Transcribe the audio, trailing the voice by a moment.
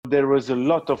there was a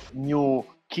lot of new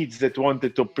kids that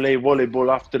wanted to play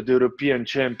volleyball after the European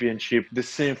Championship. The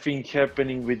same thing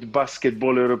happening with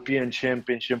basketball European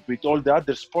Championship, with all the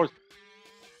other sports.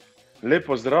 Lep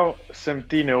pozdrav, sem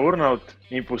Tine Urnaut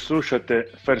in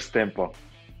poslušate First Tempo.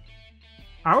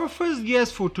 Our first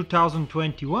guest for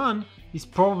 2021 is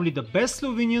probably the best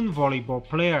Slovenian volleyball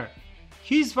player.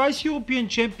 He is vice European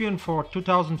champion for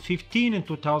 2015 and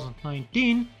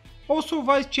 2019, also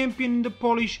vice champion in the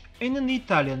Polish and an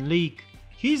Italian league.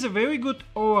 He is a very good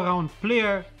all-around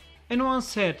player and once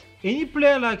said, "Any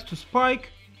player likes to spike,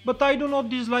 but I do not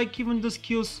dislike even the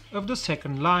skills of the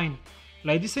second line."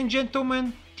 Ladies and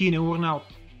gentlemen, Tine Urnaut.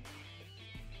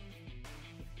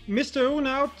 Mr.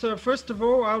 Urnaut, first of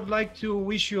all, I would like to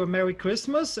wish you a Merry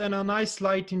Christmas and a nice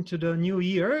light into the new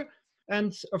year.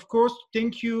 And of course,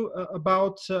 thank you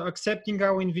about accepting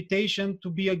our invitation to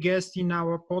be a guest in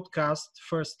our podcast,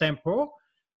 First Tempo.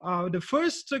 The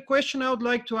first question I would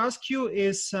like to ask you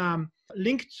is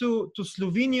linked to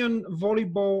Slovenian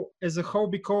volleyball as a whole,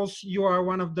 because you are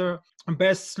one of the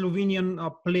best Slovenian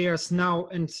players now,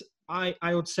 and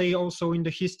I would say also in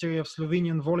the history of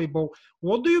Slovenian volleyball.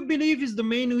 What do you believe is the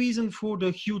main reason for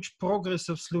the huge progress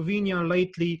of Slovenia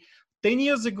lately? 10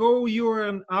 years ago, you were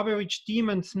an average team,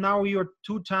 and now you're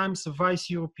 2 times a vice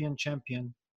European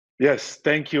champion. Yes,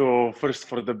 thank you first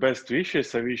for the best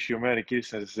wishes. I wish you Merry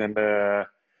Christmas and a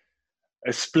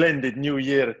splendid new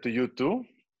year to you too.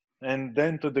 And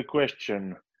then to the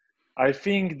question. I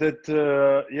think that,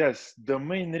 yes, the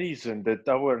main reason that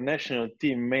our national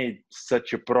team made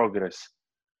such a progress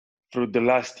through the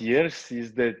last years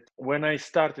is that when I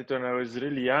started, when I was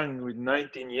really young, with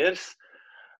 19 years,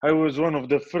 I was one of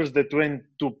the first that went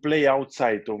to play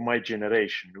outside of my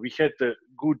generation. We had a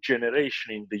good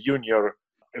generation in the junior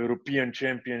European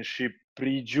Championship,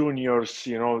 pre-juniors,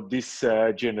 these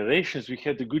generations. We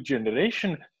had a good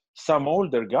generation, some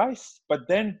older guys, but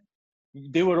then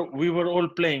we were all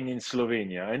playing in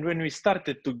Slovenia. And when we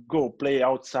started to go play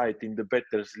outside in the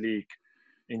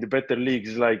better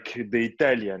leagues like the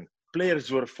Italian,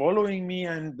 players were following me,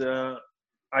 and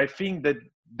I think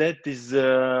that is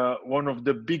one of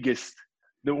the biggest,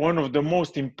 one of the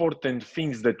most important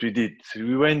things that we did.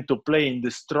 We went to play in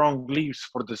the strong leagues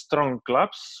for the strong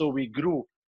clubs, so we grew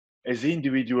as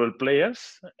individual players,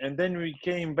 and then we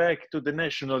came back to the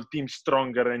national team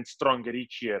stronger and stronger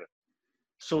each year.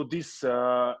 So this,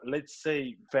 let's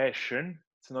say, fashion,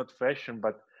 it's not fashion,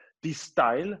 but this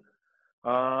style,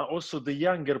 also the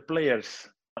younger players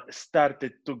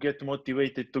started to get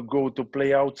motivated to go to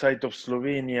play outside of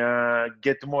Slovenia,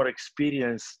 get more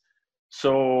experience.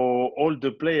 So all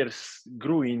the players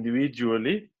grew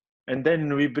individually, and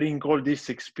then we bring all this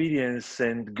experience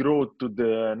and growth to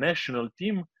the national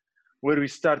team, where we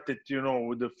started,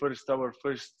 our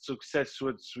first success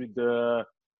was with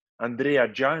Andrea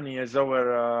Gianni as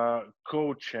our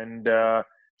coach, and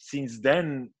since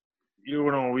then,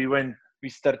 we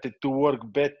started to work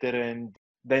better, and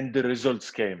then the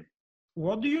results came.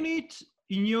 What do you need,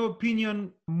 in your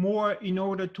opinion, more in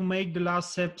order to make the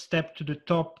last step to the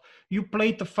top? You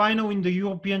played the final in the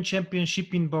European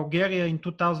Championship in Bulgaria in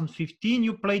 2015.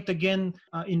 You played again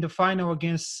in the final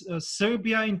against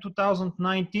Serbia in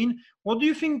 2019. What do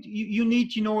you think you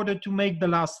need in order to make the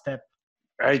last step?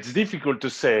 It's difficult to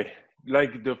say.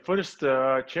 Like the first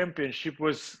championship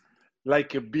was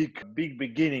like a big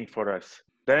beginning for us.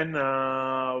 Then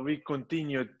we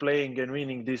continued playing and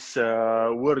winning this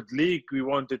World League. We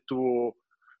wanted to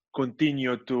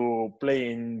continue to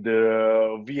play in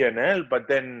the VNL, but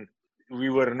then we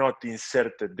were not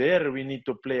inserted there. We need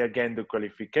to play again the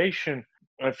qualification.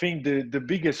 I think the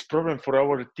biggest problem for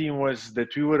our team was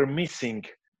that we were missing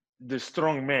the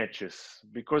strong matches,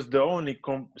 because the only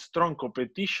strong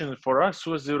competition for us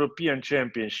was the European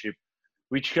Championship,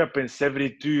 which happens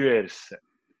every 2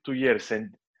 years.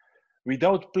 And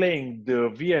without playing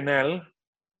the VNL,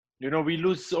 we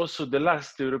lose also the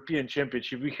last European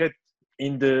Championship. We had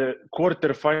in the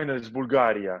quarterfinals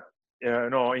Bulgaria.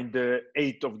 In the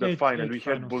eighth of the final, we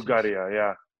had Bulgaria. Yes.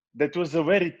 Yeah, that was a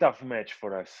very tough match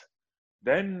for us.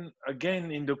 Then again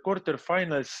in the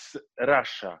quarterfinals,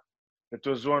 Russia. That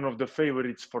was one of the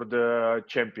favorites for the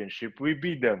championship. We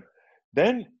beat them.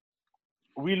 Then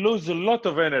we lose a lot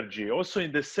of energy. Also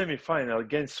in the semi-final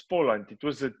against Poland, it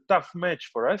was a tough match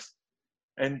for us.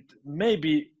 And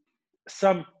maybe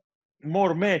some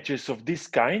more matches of this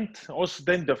kind, also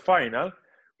then the final,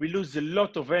 we lose a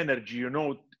lot of energy,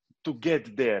 to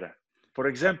get there. For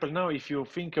example, now if you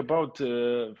think about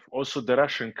also the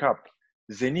Russian Cup,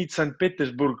 Zenit St.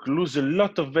 Petersburg lose a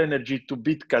lot of energy to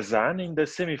beat Kazan in the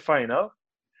semi-final.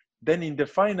 Then in the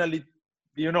final,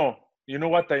 You know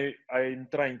what I'm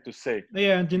trying to say?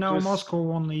 Yeah, and It Dynamo was, Moscow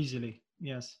won easily.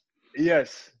 Yes.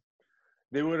 yes,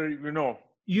 they were, they didn't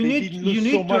You lose so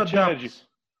need to much energy. adapt.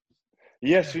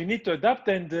 Yes, Yeah. we need to adapt,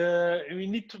 and we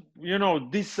need to,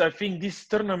 this. I think these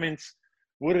tournaments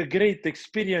were a great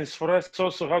experience for us.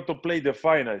 Also, how to play the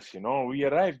finals. We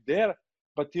arrived there,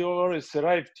 but you always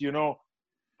arrived.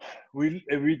 We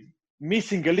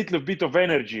missing a little bit of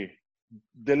energy,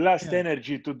 the last Yeah.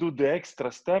 energy to do the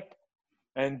extra step,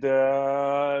 and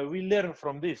we learn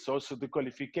from this. Also, the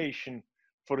qualification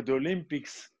for the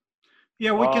Olympics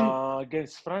Yeah, we can.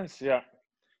 against France. Yeah.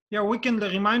 Yeah, we can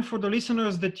remind for the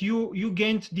listeners that you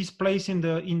gained this place in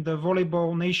the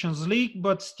Volleyball Nations League,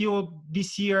 but still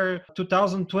this year,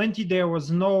 2020, there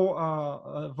was no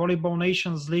Volleyball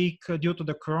Nations League due to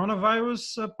the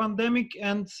coronavirus pandemic,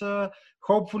 and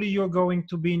hopefully you're going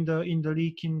to be in the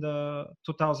league in the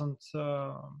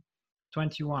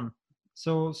 2021.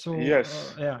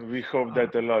 Yes, Yeah. we hope Uh,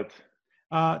 that a lot.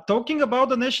 Talking about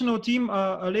the national team,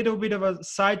 a little bit of a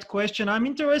side question. I'm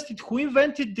interested, who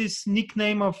invented this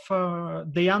nickname of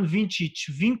Dejan Vincic,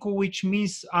 Vinco, which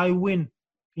means I win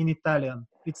in Italian.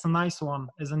 It's a nice one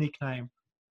as a nickname.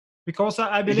 Because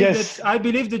Yes, I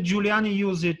believe that Giuliani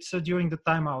used it during the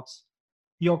timeouts.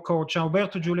 Your coach,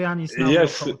 Alberto Giuliani, is now your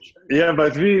yes, coach. yeah,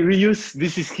 but we use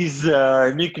this is his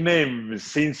nickname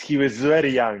since he was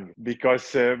very young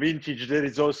because Vintage there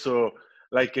is also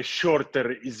like a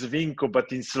shorter is Vinko,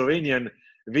 but in Slovenian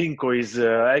Vinko is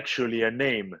actually a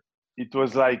name. It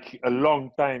was like a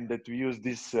long time that we use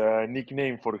this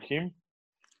nickname for him.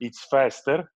 It's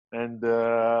faster, and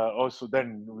also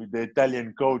then with the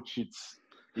Italian coach, it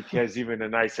has even a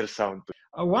nicer sound.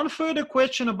 One further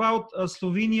question about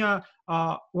Slovenia.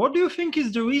 What do you think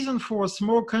is the reason for a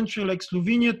small country like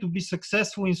Slovenia to be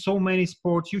successful in so many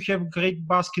sports? You have great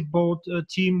basketball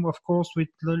team, of course, with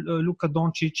Luka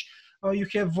Doncic. You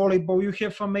have volleyball. You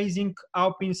have amazing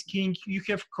alpine skiing. You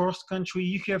have cross country.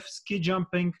 You have ski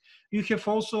jumping. You have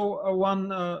also one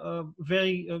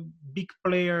very big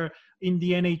player in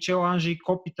the NHL, Anže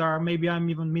Kopitar. Maybe I'm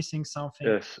even missing something.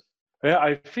 Yes. Yeah,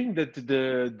 I think that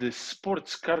the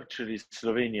sports culture in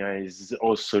Slovenia is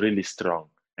also really strong,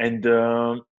 and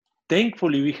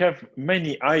thankfully we have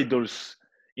many idols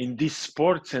in these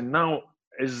sports. And now,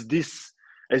 as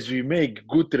we make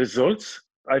good results,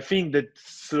 I think that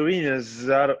Slovenians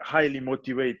are highly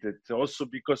motivated. Also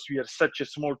because we are such a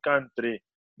small country.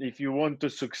 If you want to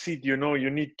succeed, you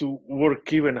need to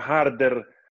work even harder.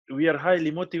 We are highly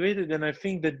motivated, and I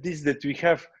think that that we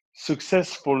have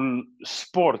successful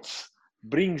sports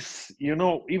brings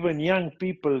even young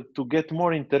people to get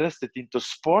more interested into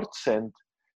sports. And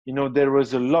there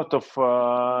was a lot of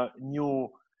new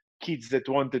kids that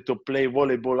wanted to play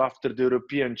volleyball after the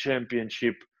European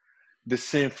Championship. The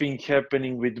same thing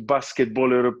happening with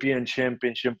basketball European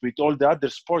Championship, with all the other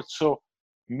sports. So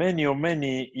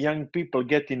many young people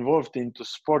get involved into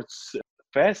sports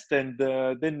fast, and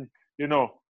then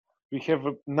we have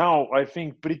now, I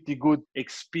think, pretty good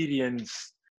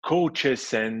experienced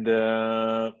coaches and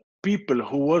people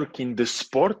who work in the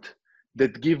sport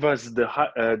that give us the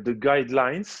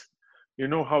guidelines,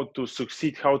 how to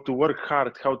succeed, how to work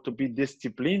hard, how to be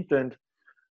disciplined, and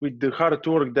with the hard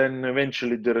work, then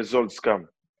eventually the results come.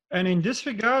 And in this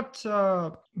regard,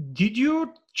 did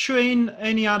you train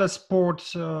any other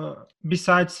sports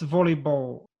besides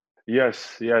volleyball?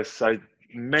 Yes,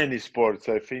 many sports.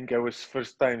 I think I was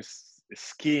first time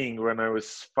skiing when I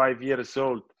was 5 years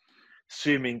old,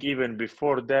 swimming even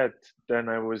before that. Then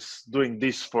I was doing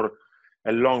this for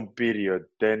a long period.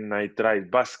 Then I tried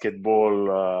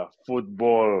basketball,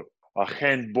 football,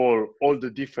 handball, all the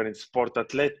different sport,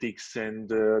 athletics. And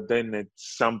then at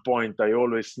some point I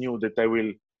always knew that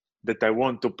I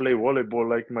want to play volleyball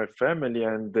like my family.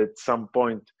 And at some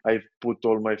point I put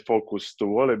all my focus to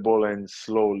volleyball, and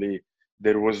slowly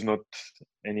there was not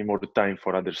any more time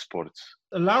for other sports.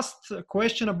 Last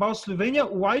question about Slovenia.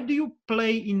 Why do you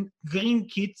play in green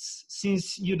kits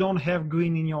since you don't have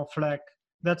green in your flag?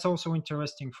 That's also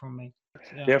interesting for me.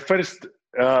 Yeah, first,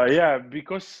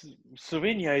 because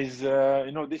Slovenia is,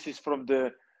 this is from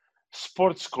the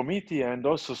sports committee, and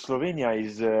also Slovenia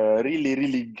is a really,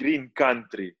 really green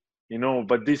country,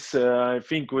 but this, I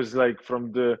think, was like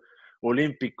from the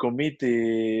Olympic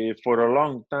Committee for a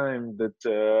long time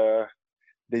that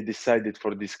they decided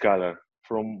for this color,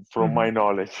 from my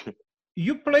knowledge.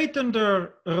 You played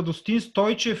under Radostin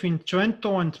Stoichev in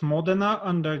Trento and Modena,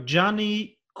 under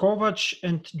Gianni Kovac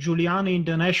and Giuliani in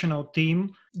the national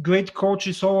team. Great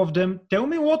coaches, all of them. Tell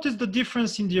me, what is the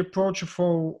difference in the approach of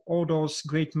all those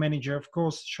great managers? Of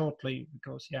course, shortly,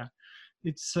 because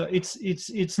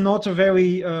it's not a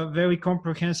very very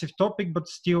comprehensive topic, but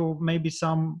still maybe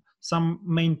some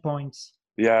main points.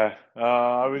 Yeah,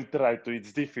 I will try to.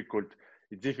 It's difficult.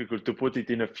 It's difficult to put it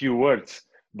in a few words,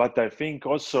 but I think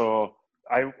also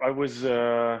I was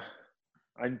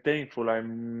I'm thankful.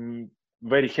 I'm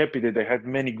very happy that I had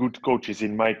many good coaches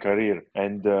in my career,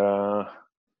 and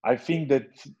I think that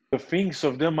the things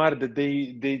of them are that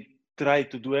they try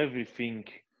to do everything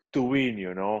to win.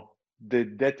 You know,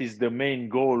 that is the main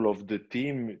goal of the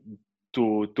team,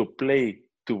 to play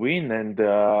to win, and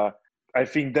I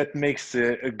think that makes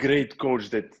a great coach,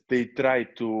 that they try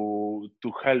to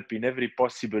help in every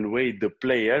possible way the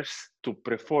players to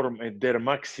perform at their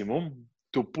maximum,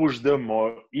 to push them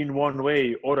or in one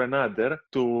way or another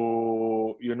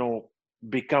to, you know,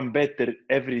 become better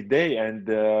every day, and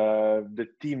the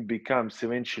team becomes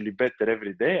eventually better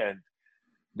every day. And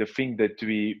the thing that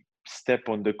we step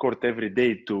on the court every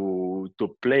day to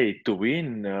play to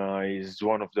win is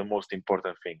one of the most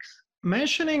important things.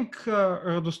 Mentioning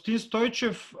Radostin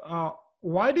Stoichev,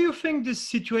 why do you think this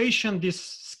situation, this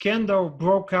scandal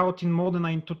broke out in Modena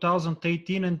in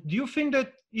 2018? And do you think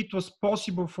that it was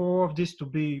possible for all of this to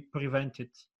be prevented?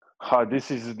 This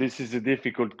is a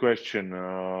difficult question.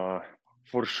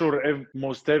 For sure,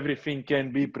 most everything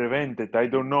can be prevented. I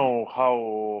don't know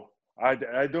how.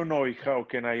 I don't know how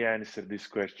can I answer this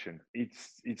question.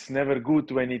 It's never good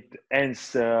when it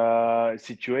ends a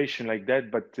situation like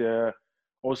that, but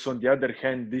also on the other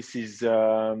hand, this is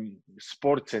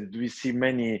sports, and we see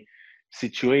many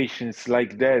situations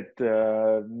like that,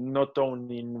 not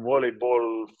only in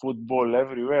volleyball, football,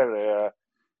 everywhere.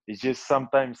 It's just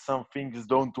sometimes some things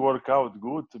don't work out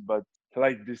good, but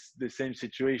like this, the same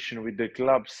situation with the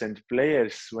clubs and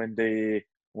players, when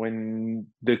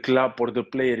the club or the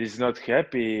player is not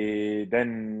happy,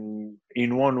 then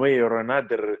in one way or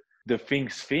another the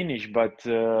things finish. But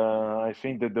I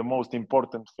think that the most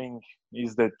important thing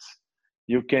is that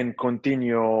you can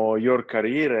continue your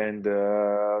career and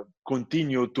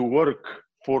continue to work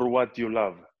for what you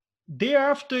love.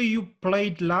 Thereafter, you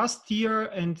played last year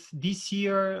and this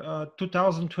year,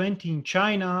 2020 in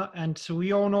China, and so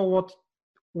we all know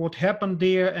what happened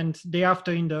there, and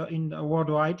thereafter in the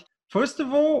worldwide. First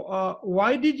of all,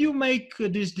 why did you make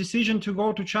this decision to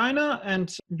go to China?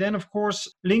 And then, of course,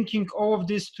 linking all of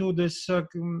this to this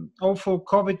awful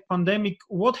COVID pandemic,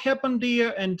 what happened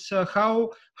there, and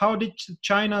how did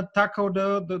China tackle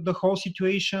the whole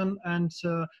situation, and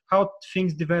how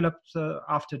things developed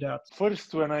after that?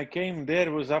 First, when I came there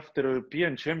was after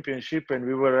European Championship, and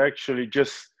we were actually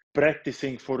just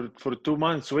practicing for 2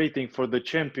 months, waiting for the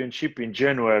championship in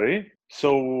January.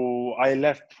 So I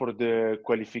left for the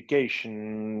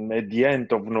qualification at the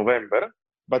end of November.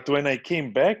 But when I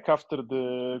came back after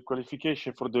the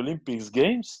qualification for the Olympics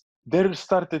Games, there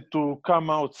started to come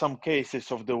out some cases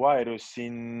of the virus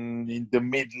in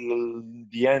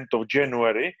the end of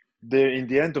January. In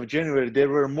the end of January, there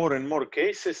were more and more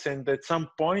cases, and at some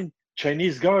point,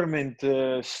 Chinese government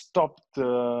stopped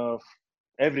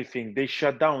everything. They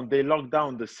shut down, they locked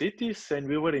down the cities, and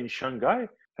we were in Shanghai,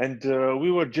 and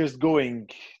we were just going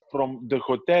from the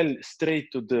hotel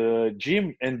straight to the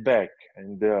gym and back.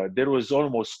 And there was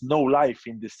almost no life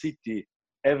in the city.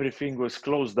 Everything was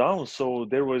closed down. So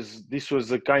this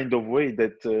was a kind of way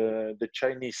that the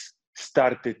Chinese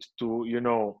started to, you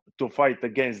know, to fight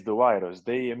against the virus.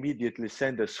 They immediately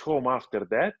sent us home after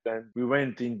that, and we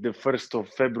went in the 1st of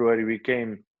February. We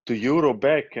came to Euro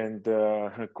back and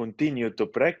continued to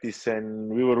practice, and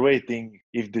we were waiting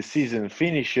if the season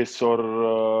finishes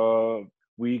or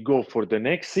we go for the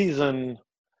next season.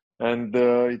 And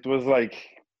it was like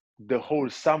the whole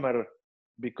summer,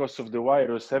 because of the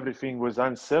virus, everything was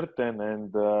uncertain.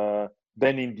 And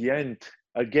then in the end,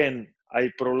 again,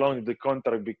 I prolonged the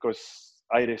contract because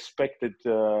I respected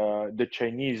the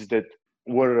Chinese that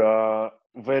were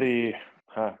very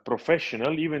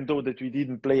professional, even though that we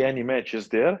didn't play any matches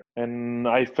there. And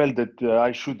I felt that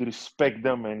I should respect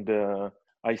them, and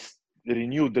I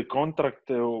renewed the contract,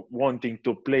 wanting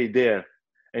to play there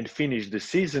and finish the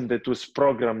season that was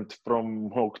programmed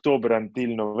from October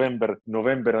until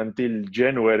November until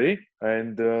January.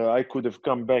 And I could have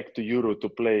come back to Euro to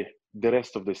play the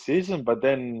rest of the season, but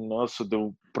then also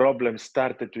the problem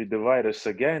started with the virus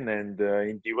again, and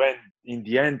in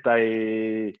the end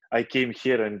I came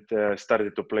here and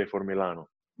started to play for Milano.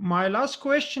 My last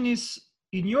question is,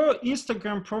 in your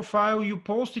Instagram profile you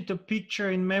posted a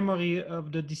picture in memory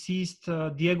of the deceased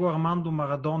Diego Armando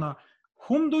Maradona.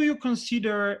 Whom do you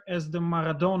consider as the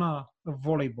Maradona of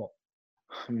volleyball?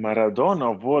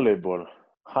 Maradona of volleyball?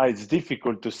 It's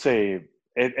difficult to say.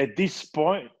 At this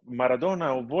point,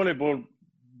 Maradona of volleyball,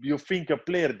 you think a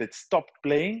player that stopped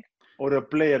playing, or a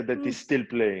player that is still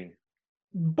playing?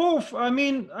 Both.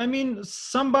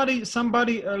 Somebody.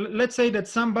 Let's say that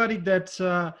somebody that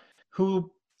who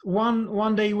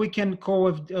one day we can call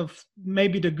of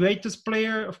maybe the greatest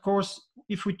player. Of course,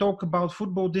 if we talk about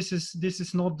football, this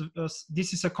is not this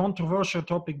is a controversial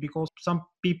topic because some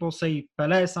people say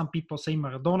Pelé, some people say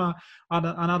Maradona,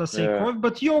 another say Cruyff.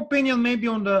 But your opinion, maybe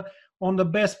on the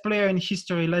best player in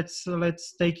history.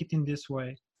 Let's take it in this way.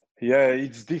 Yeah,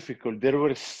 it's difficult. There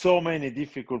were so many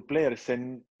difficult players, and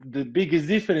the biggest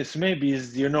difference maybe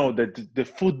is, that the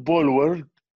football world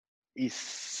is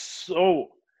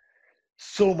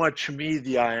so much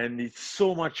media, and it's so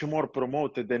much more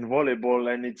promoted than volleyball,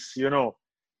 and it's,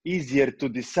 easier to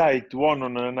decide one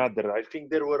on another. I think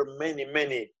there were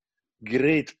many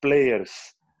great players,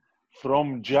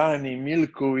 from Gianni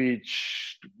Milkovic,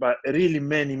 but really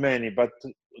many. But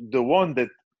the one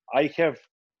that I have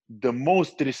the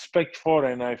most respect for,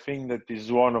 and I think that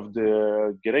is one of the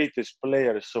greatest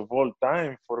players of all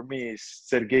time for me, is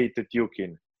Sergei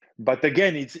Tetyukin. But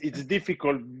again, it's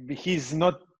difficult. He's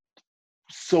not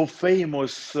so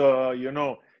famous,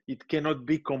 it cannot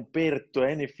be compared to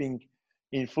anything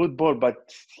in football, but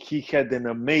he had an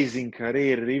amazing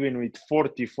career. Even with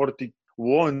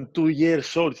 41, 2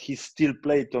 years old, he still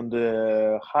played on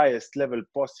the highest level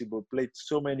possible, played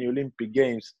so many Olympic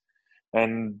Games,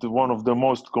 and one of the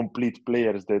most complete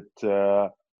players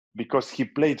that, because he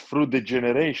played through the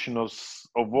generations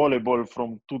of volleyball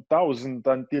from 2000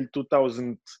 until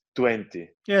 2020.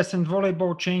 Yes, and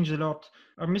volleyball changed a lot.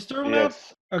 Mr. Ronald,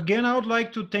 Yes. Again, I would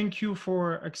like to thank you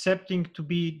for accepting to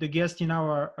be the guest in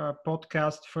our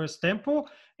podcast, First Tempo.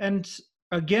 And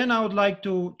again, I would like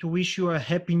to wish you a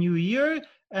happy new year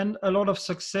and a lot of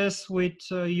success with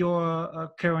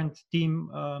your current team,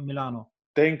 Milano.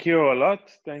 Thank you a lot.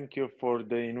 Thank you for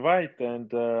the invite.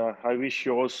 And I wish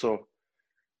you also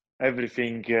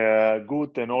everything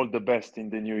good and all the best in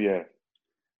the new year.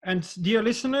 And dear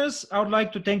listeners, I would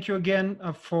like to thank you again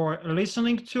for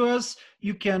listening to us.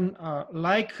 You can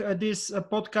like this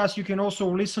podcast. You can also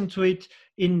listen to it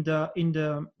in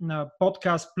the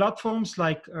podcast platforms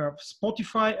like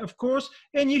Spotify, of course.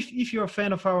 And if you're a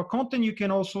fan of our content, you can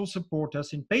also support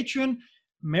us in Patreon.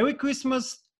 Merry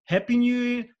Christmas, Happy New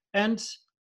Year, and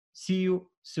see you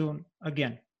soon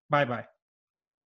again. Bye-bye.